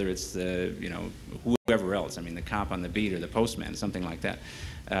Office, whether it's the, whoever else, I mean, the cop on the beat or the postman, something like that.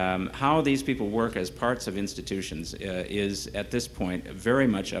 How these people work as parts of institutions is, at this point, very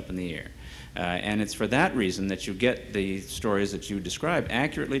much up in the air. And it's for that reason that you get the stories that you describe,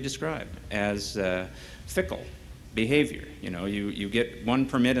 accurately described, as fickle behavior. You get one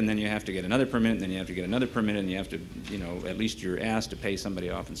permit and then you have to get another permit and then you have to get another permit and you have to, at least you're asked to pay somebody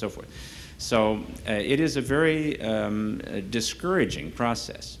off and so forth. So it is a very discouraging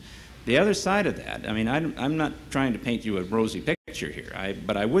process. The other side of that, I mean, I'm not trying to paint you a rosy picture here,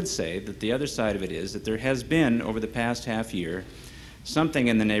 but I would say that the other side of it is that there has been, over the past half year, something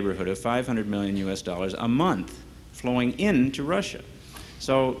in the neighborhood of $500 million US a month flowing into Russia.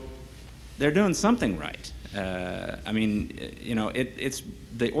 So they're doing something right. I mean, it's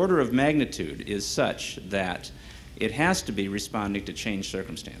the order of magnitude is such that it has to be responding to changed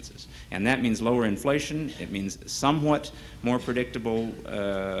circumstances. And that means lower inflation. It means somewhat more predictable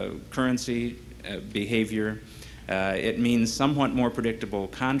currency behavior. It means somewhat more predictable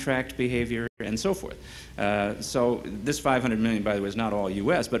contract behavior, and so forth. So this $500 million, by the way, is not all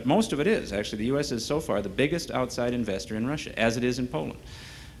U.S., but most of it is. Actually, the U.S. is so far the biggest outside investor in Russia, as it is in Poland.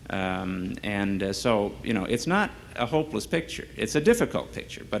 So, you know, it's not a hopeless picture. It's a difficult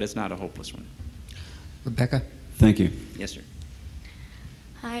picture, but it's not a hopeless one. Rebecca? Thank you. Yes, sir.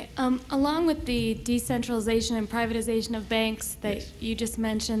 Hi. Along with the decentralization and privatization of banks that Yes. you just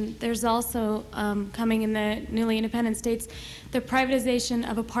mentioned, there's also coming in the newly independent states the privatization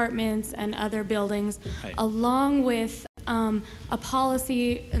of apartments and other buildings, Right. along with a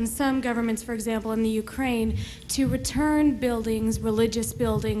policy in some governments, for example, in the Ukraine, to return buildings, religious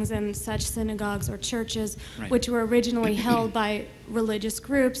buildings, and such synagogues or churches, Right. which were originally held by religious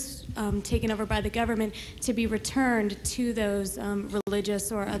groups taken over by the government, to be returned to those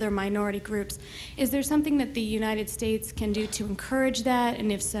religious or other minority groups. Is there something that the United States can do to encourage that,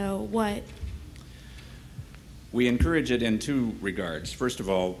 and if so, what? We encourage it in two regards. First of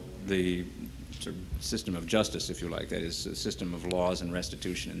all, the sort of system of justice, if you like, that is a system of laws and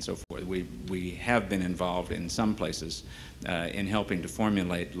restitution and so forth. We have been involved in some places in helping to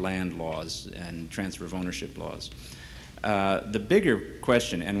formulate land laws and transfer of ownership laws. The bigger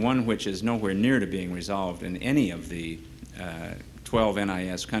question, and one which is nowhere near to being resolved in any of the 12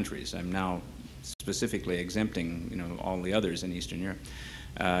 NIS countries, I'm now specifically exempting, you know, all the others in Eastern Europe,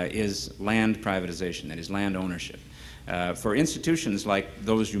 is land privatization, that is land ownership. For institutions like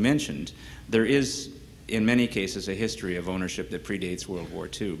those you mentioned, there is, in many cases, a history of ownership that predates World War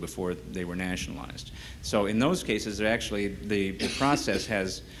II, before they were nationalized. So in those cases, actually, the process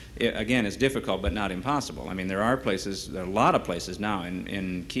has, again, is difficult but not impossible. I mean, there are places, there are a lot of places now,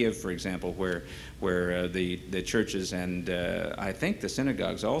 in Kiev, for example, where the churches and I think the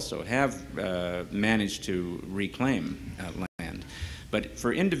synagogues also have managed to reclaim land. But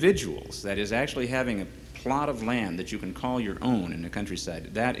for individuals, that is actually having a plot of land that you can call your own in the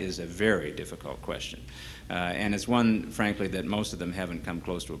countryside, that is a very difficult question. And it's one, frankly, that most of them haven't come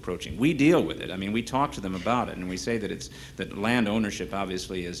close to approaching. We deal with it. I mean, we talk to them about it, and we say that that land ownership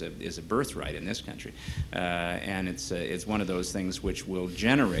obviously is a birthright in this country, and it's one of those things which will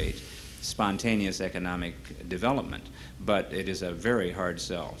generate spontaneous economic development, but it is a very hard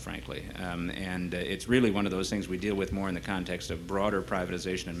sell, frankly. And it's really one of those things we deal with more in the context of broader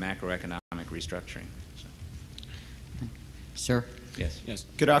privatization and macroeconomic restructuring. Sir? Yes. Yes.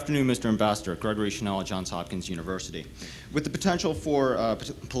 Good afternoon, Mr. Ambassador. Gregory Chanel at Johns Hopkins University. With the potential for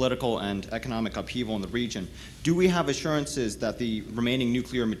political and economic upheaval in the region, do we have assurances that the remaining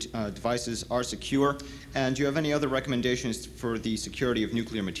nuclear devices are secure? And do you have any other recommendations for the security of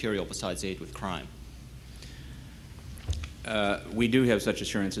nuclear material besides aid with crime? We do have such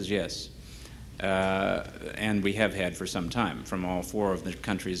assurances, yes. And we have had for some time from all four of the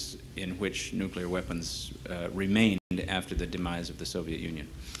countries in which nuclear weapons remained after the demise of the Soviet Union.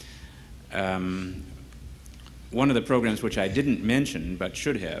 One of the programs which I didn't mention but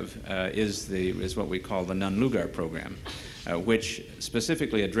should have is what we call the non-Lugar program, which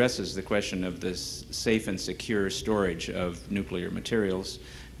specifically addresses the question of this safe and secure storage of nuclear materials,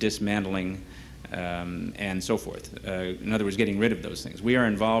 dismantling, and so forth. In other words, getting rid of those things. We are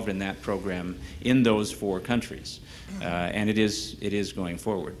involved in that program in those four countries, and it is going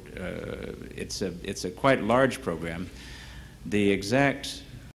forward. It's a quite large program. The exact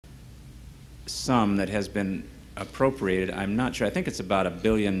sum that has been appropriated, I'm not sure. I think it's about $1.1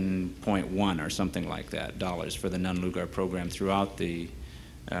 billion or something like that dollars for the non-Lugar program throughout the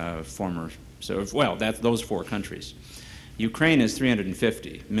that's those four countries. Ukraine is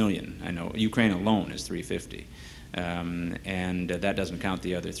 350 million. I know Ukraine alone is 350, and that doesn't count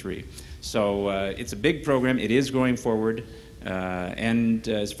the other three. So it's a big program. It is going forward, and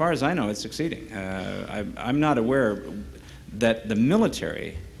as far as I know, it's succeeding. I'm not aware that the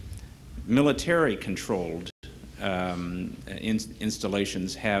military-controlled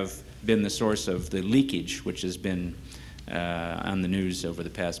installations have been the source of the leakage, which has been on the news over the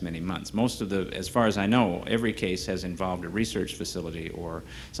past many months. Most of as far as I know, every case has involved a research facility or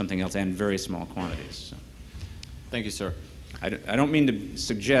something else, and very small quantities. So. Thank you, sir. I don't mean to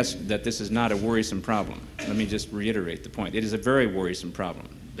suggest that this is not a worrisome problem. Let me just reiterate the point. It is a very worrisome problem.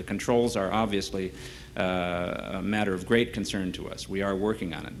 The controls are obviously a matter of great concern to us. We are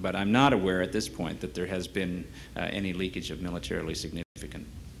working on it, but I'm not aware at this point that there has been any leakage of militarily significant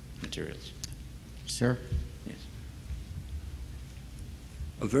materials. Sir? Yes.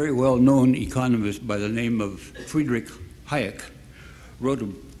 A very well-known economist by the name of Friedrich Hayek wrote a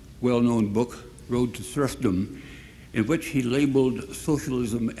well-known book, Road to Serfdom, in which he labeled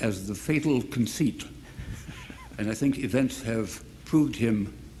socialism as the fatal conceit. And I think events have proved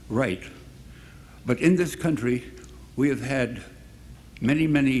him right. But in this country, we have had many,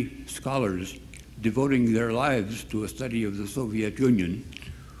 many scholars devoting their lives to a study of the Soviet Union.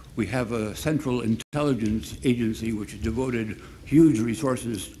 We have a central intelligence agency which devoted huge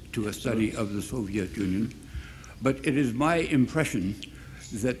resources to a study of the Soviet Union. But it is my impression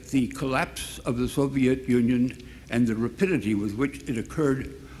that the collapse of the Soviet Union and the rapidity with which it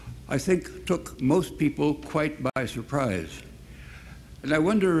occurred, I think, took most people quite by surprise. And I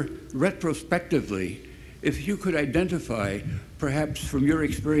wonder, retrospectively, if you could identify, perhaps from your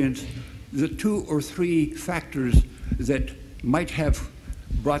experience, the 2 or 3 factors that might have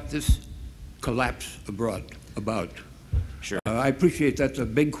brought this collapse about. Sure. I appreciate that's a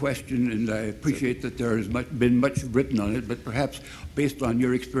big question, and I appreciate that there has been much written on it, but perhaps based on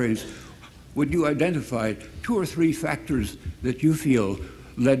your experience, would you identify 2 or 3 factors that you feel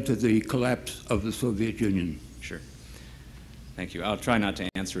led to the collapse of the Soviet Union? Sure. Thank you. I'll try not to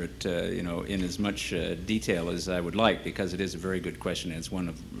answer it, in as much detail as I would like, because it is a very good question, and it's one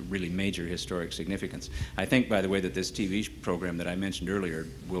of really major historic significance. I think, by the way, that this TV program that I mentioned earlier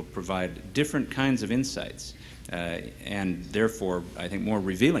will provide different kinds of insights, and therefore, I think, more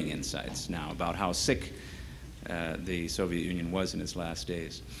revealing insights now about how sick the Soviet Union was in its last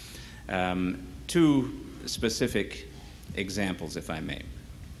days. 2 specific examples, if I may.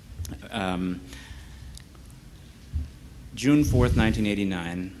 June 4th,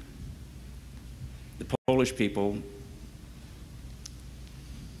 1989, the Polish people,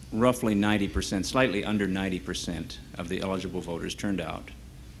 roughly 90%, slightly under 90% of the eligible voters turned out.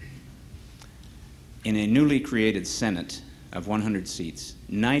 In a newly created Senate of 100 seats,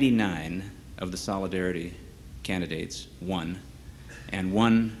 99 of the Solidarity candidates won, and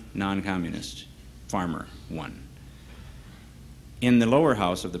 1 non-communist farmer won. In the lower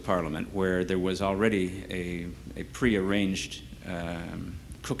house of the parliament, where there was already a pre-arranged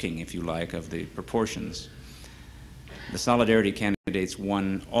cooking, if you like, of the proportions, the Solidarity candidates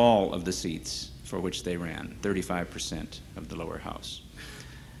won all of the seats for which they ran, 35% of the lower house.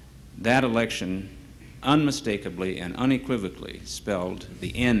 That election unmistakably and unequivocally spelled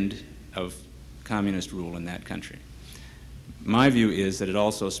the end of communist rule in that country. My view is that it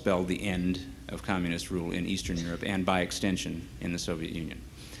also spelled the end of communist rule in Eastern Europe and, by extension, in the Soviet Union.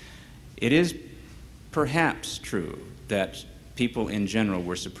 It is perhaps true that people in general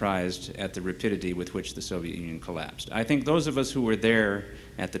were surprised at the rapidity with which the Soviet Union collapsed. I think those of us who were there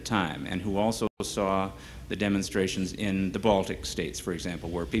at the time and who also saw the demonstrations in the Baltic states, for example,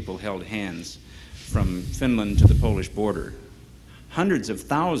 where people held hands from Finland to the Polish border, hundreds of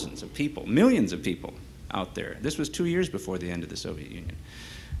thousands of people, millions of people out there. This was 2 years before the end of the Soviet Union.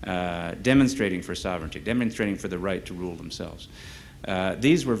 Demonstrating for sovereignty, demonstrating for the right to rule themselves.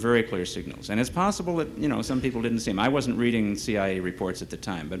 These were very clear signals. And it's possible that, some people didn't see them. I wasn't reading CIA reports at the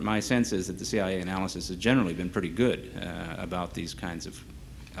time, but my sense is that the CIA analysis has generally been pretty good about these kinds of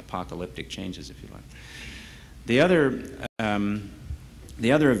apocalyptic changes, if you like.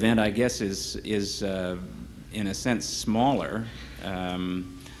 The other event, I guess, is in a sense smaller,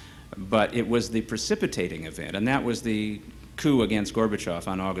 but it was the precipitating event, and that was the coup against Gorbachev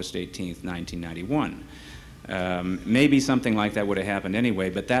on August 18th, 1991. Maybe something like that would have happened anyway,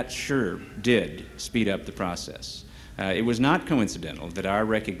 but that sure did speed up the process. It was not coincidental that our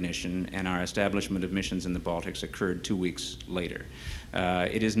recognition and our establishment of missions in the Baltics occurred 2 weeks later.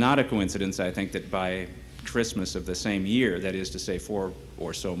 It is not a coincidence, I think, that by Christmas of the same year, that is to say 4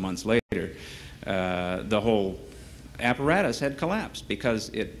 or so months later, the whole apparatus had collapsed because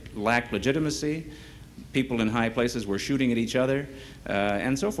it lacked legitimacy. People in high places were shooting at each other,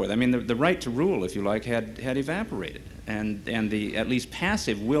 and so forth. I mean, the right to rule, if you like, had evaporated, and the at least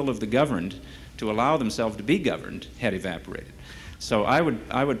passive will of the governed to allow themselves to be governed had evaporated. So I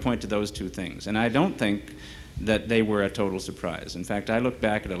would point to those 2 things, and I don't think that they were a total surprise. In fact, I look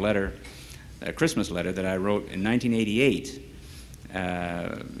back at a Christmas letter that I wrote in 1988.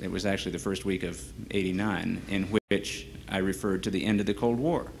 It was actually the first week of '89, in which I referred to the end of the Cold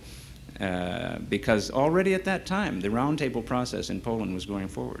War. Because already at that time, the roundtable process in Poland was going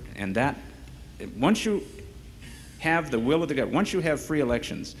forward. And that, once you have the will of the government, once you have free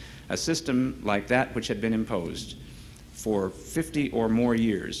elections, a system like that which had been imposed for 50 or more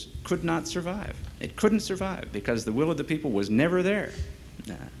years could not survive. It couldn't survive because the will of the people was never there.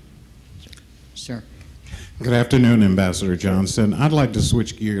 Sir. Good afternoon, Ambassador Johnson. I'd like to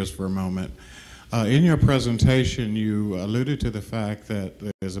switch gears for a moment. In your presentation, you alluded to the fact that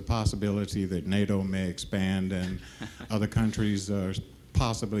there's a possibility that NATO may expand and other countries,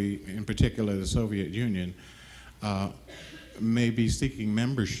 possibly in particular the Soviet Union. may be seeking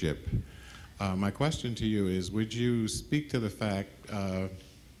membership. My question to you is, would you speak to the fact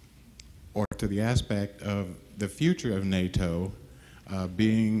or to the aspect of the future of NATO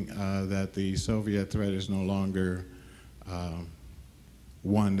being that the Soviet threat is no longer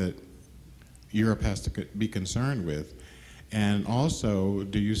one that Europe has to be concerned with? And also,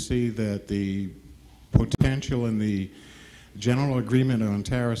 do you see that the potential in the general agreement on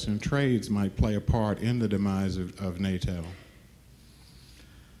tariffs and trades might play a part in the demise of NATO?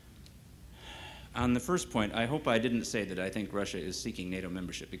 On the first point, I hope I didn't say that I think Russia is seeking NATO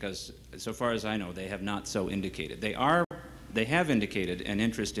membership, because so far as I know, they have not so indicated. They have indicated an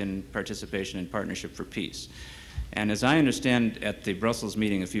interest in participation in Partnership for Peace. And as I understand at the Brussels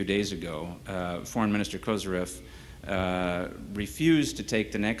meeting a few days ago, Foreign Minister Kozyrev refused to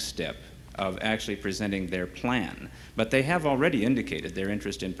take the next step of actually presenting their plan. But they have already indicated their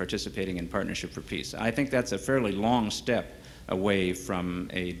interest in participating in Partnership for Peace. I think that's a fairly long step away from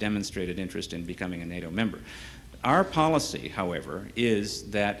a demonstrated interest in becoming a NATO member. Our policy, however, is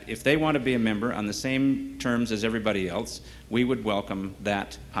that if they want to be a member on the same terms as everybody else, we would welcome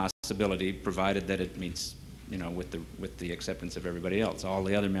that possibility, provided that it meets, with the acceptance of everybody else. All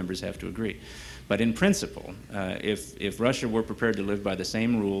the other members have to agree. But in principle, if Russia were prepared to live by the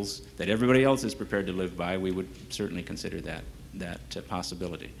same rules that everybody else is prepared to live by, we would certainly consider that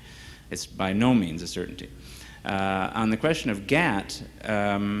possibility. It's by no means a certainty. On the question of GATT,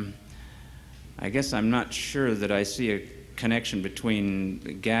 I guess I'm not sure that I see a connection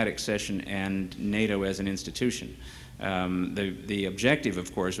between GATT accession and NATO as an institution. The objective,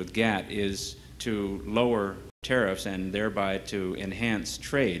 of course, with GATT is to lower tariffs and thereby to enhance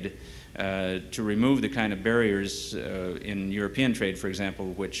trade, to remove the kind of barriers in European trade, for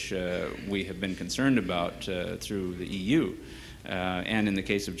example, which we have been concerned about through the EU, and in the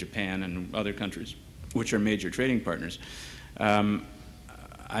case of Japan and other countries, which are major trading partners.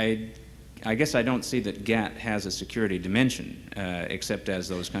 I guess I don't see that GATT has a security dimension, except as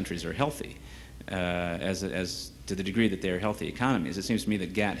those countries are healthy, as to the degree that they are healthy economies. It seems to me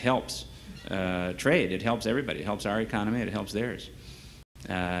that GATT helps trade. It helps everybody. It helps our economy. It helps theirs.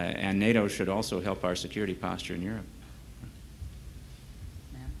 And NATO should also help our security posture in Europe.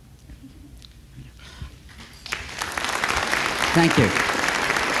 Thank you.